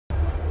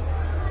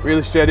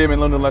Realist JDM in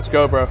London, let's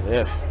go, bro.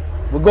 Yes.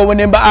 We're going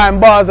in behind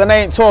bars and I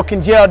ain't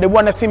talking jail. They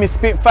want to see me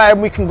spit fire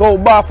and we can go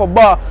bar for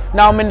bar.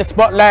 Now I'm in the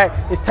spotlight,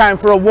 it's time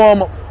for a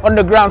warm-up. On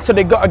the ground, so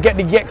they got to get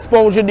the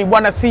exposure. They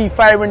want to see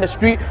fire in the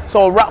street,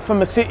 so I rap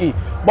from a city.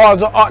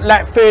 Bars are hot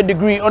like 3rd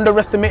degree.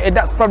 Underestimated,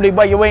 that's probably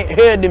why you ain't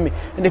heard of me.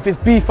 And if it's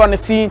beef on the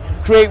scene,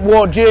 Great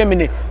War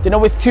Germany. They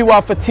know it's too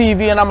hard for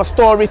TV and I'm a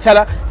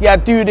storyteller. Yeah, I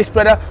do this,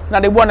 brother. Now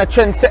they want a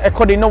trendsetter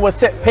because they know a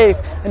set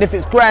pace. And if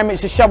it's grime,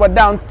 it's a shower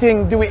down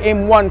thing. Do it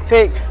in one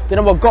take. They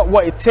know I got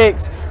what it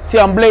takes. See,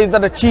 I'm blazed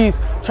out of cheese,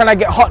 trying to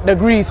get hot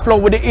degrees, flow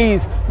with the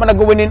ease. Man, I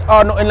going in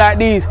hard, nothing like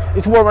these.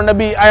 It's war on the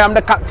beat, I am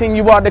the captain,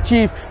 you are the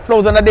chief.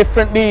 Flows on a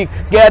different league,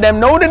 yeah, them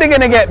know that they're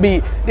gonna get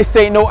beat. This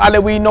ain't no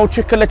alleyway, no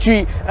trick or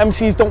treat.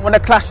 MCs don't wanna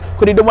clash,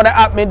 cause they don't wanna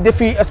at me,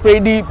 defeat, I spray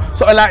deep,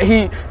 something like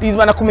heat. These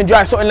men are coming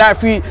dry, something like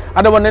feet.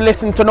 I don't wanna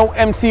listen to no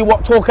MC,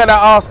 what talk of that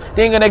ass.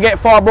 They ain't gonna get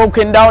far,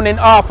 broken down in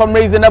half. I'm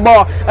raising the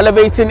bar,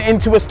 elevating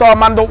into a star.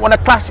 Man don't wanna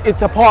clash,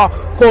 it's a par.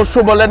 Cause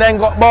trouble and then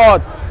got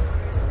barred.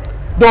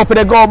 Dope in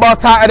the goal, bars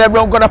tight and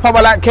everyone got a power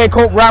like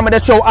K-Coke, rhyme with the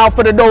show, out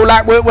for the dough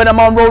like work when I'm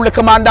on roll, lick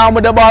a man down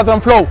with the bars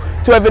and flow.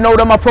 To every know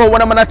that I'm a pro,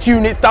 when I'm on a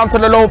tune, it's down to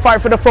the low,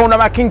 fight for the throne, I'm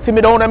a king to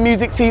mid-own, and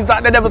music sees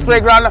like the devil's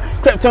playground, like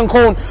Krypton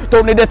Cone.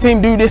 Don't need a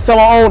team, do this on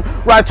my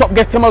own, right up,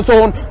 get in my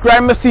zone,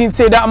 grind machine,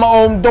 say that I'm my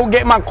own, don't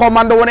get my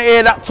command, don't wanna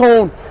hear that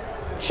tone.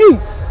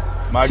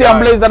 Jeez. See,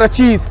 I'm blazed out of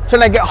cheese,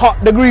 trying to get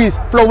hot degrees,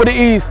 flow with the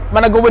ease,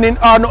 man I going in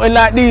hard, nothing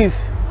like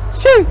these.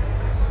 Jeez.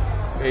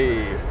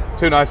 Hey,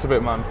 too nice of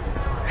it, man.